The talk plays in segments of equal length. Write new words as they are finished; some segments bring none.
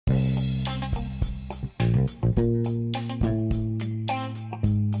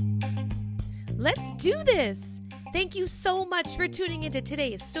Let's do this! Thank you so much for tuning into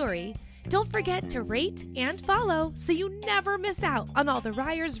today's story. Don't forget to rate and follow so you never miss out on all the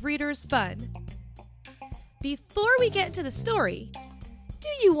Ryers Readers fun. Before we get into the story, do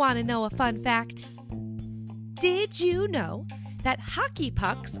you want to know a fun fact? Did you know that hockey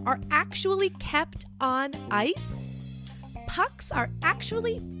pucks are actually kept on ice? Pucks are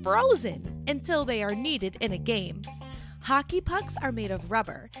actually frozen until they are needed in a game. Hockey pucks are made of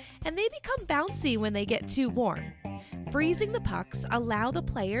rubber, and they become bouncy when they get too warm. Freezing the pucks allow the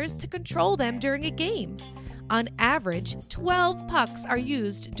players to control them during a game. On average, 12 pucks are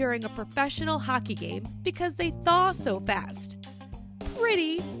used during a professional hockey game because they thaw so fast.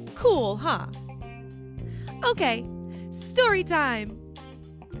 Pretty cool, huh? Okay, story time!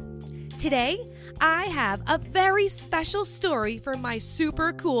 Today, I have a very special story for my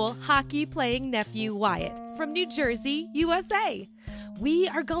super cool hockey-playing nephew Wyatt from New Jersey, USA. We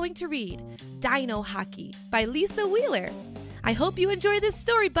are going to read Dino-Hockey by Lisa Wheeler. I hope you enjoy this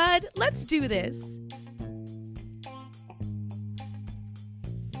story, bud. Let's do this.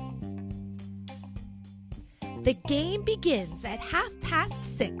 The game begins at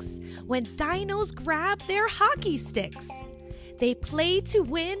 6:30 when dinos grab their hockey sticks. They play to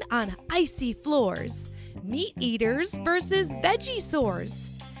win on icy floors, meat eaters versus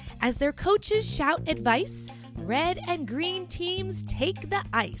veggie-saurs. As their coaches shout advice, red and green teams take the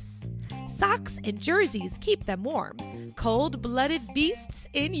ice. Socks and jerseys keep them warm, cold-blooded beasts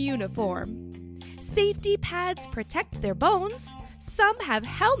in uniform. Safety pads protect their bones, some have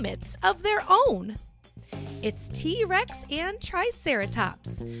helmets of their own. It's T-Rex and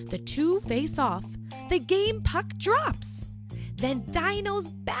Triceratops. The two face off. The game puck drops. Then dinos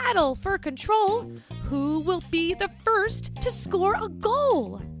battle for control. Who will be the first to score a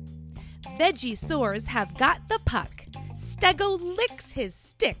goal? Veggie-saurs have got the puck. Stego licks his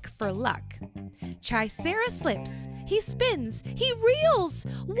stick for luck. Tricera slips. He spins. He reels.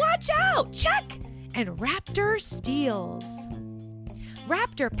 Watch out! Check! And Raptor steals.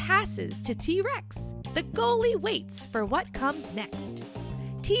 Raptor passes to T-Rex. The goalie waits for what comes next.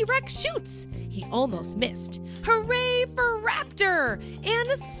 T-Rex shoots. He almost missed. Hooray for Raptor! And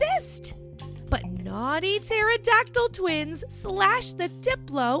assist! But naughty pterodactyl twins slash the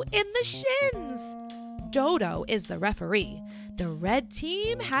Diplo in the shins. Dodo is the referee. The red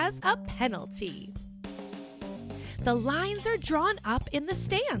team has a penalty. The lines are drawn up in the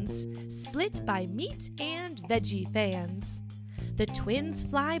stands, split by meat and veggie fans. The twins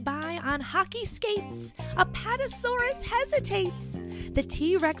fly by on hockey skates. Apatosaurus hesitates. The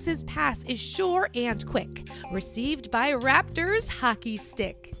T-Rex's pass is sure and quick, received by Raptor's hockey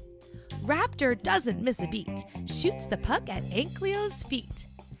stick. Raptor doesn't miss a beat, shoots the puck at Ankylo's feet.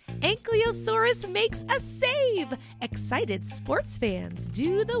 Ankylosaurus makes a save. Excited sports fans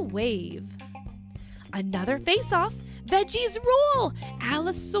do the wave. Another face-off. Veggies rule.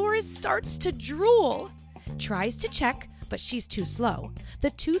 Allosaurus starts to drool. Tries to check, but she's too slow.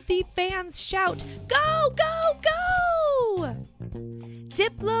 The toothy fans shout, "Go, go, go!"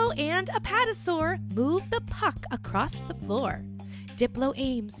 Diplo and Apatosaur move the puck across the floor. Diplo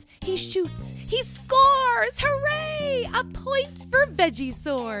aims, he shoots, he scores! Hooray! A point for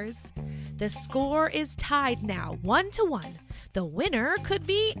Veggie-saurs. The score is tied now, 1-1. The winner could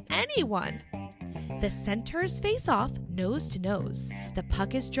be anyone. The centers face off nose to nose. The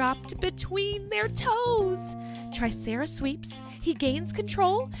puck is dropped between their toes. Tricera sweeps. He gains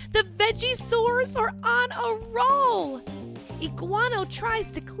control. The Veggie-saurs are on a roll. Iguano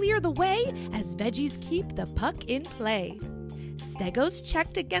tries to clear the way as veggies keep the puck in play. Stego's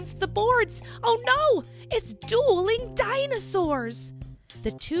checked against the boards. Oh no! It's dueling dinosaurs.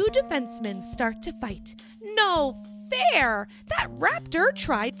 The two defensemen start to fight. No fair! That raptor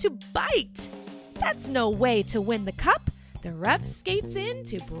tried to bite. That's no way to win the cup. The ref skates in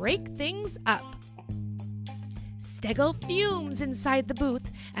to break things up. Stego fumes inside the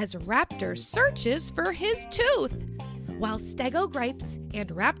booth as Raptor searches for his tooth. While Stego gripes and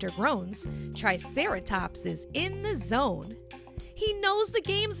Raptor groans, Triceratops is in the zone. He knows the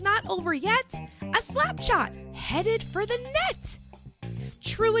game's not over yet. A slap shot headed for the net.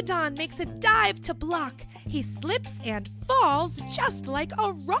 Troodon makes a dive to block. He slips and falls just like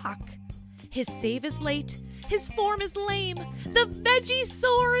a rock. His save is late. His form is lame. The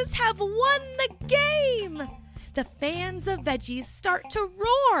Veggie-saurs have won the game. The fans of veggies start to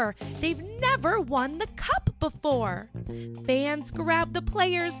roar. They've never won the cup before. Fans grab the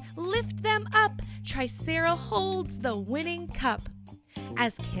players, lift them up. Tricera holds the winning cup.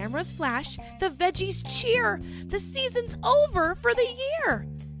 As cameras flash, the veggies cheer. The season's over for the year.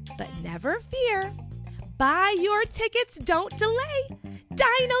 But never fear. Buy your tickets, don't delay.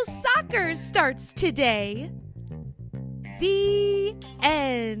 Dino Soccer starts today. The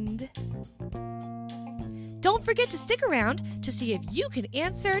end. Don't forget to stick around to see if you can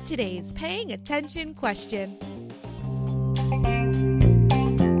answer today's paying attention question.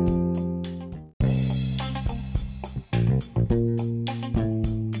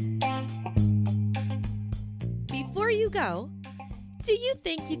 Before you go, do you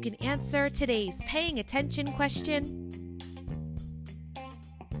think you can answer today's paying attention question?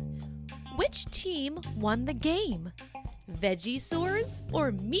 Which team won the game? Vegisaurs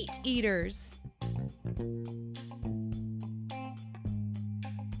or meat eaters?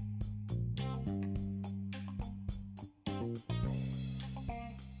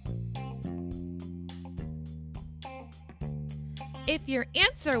 If your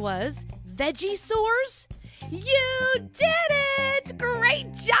answer was Vegisaurs, you did it!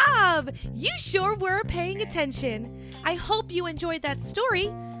 Great job! You sure were paying attention. I hope you enjoyed that story.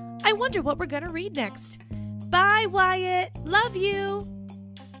 I wonder what we're going to read next. Bye, Wyatt. Love you.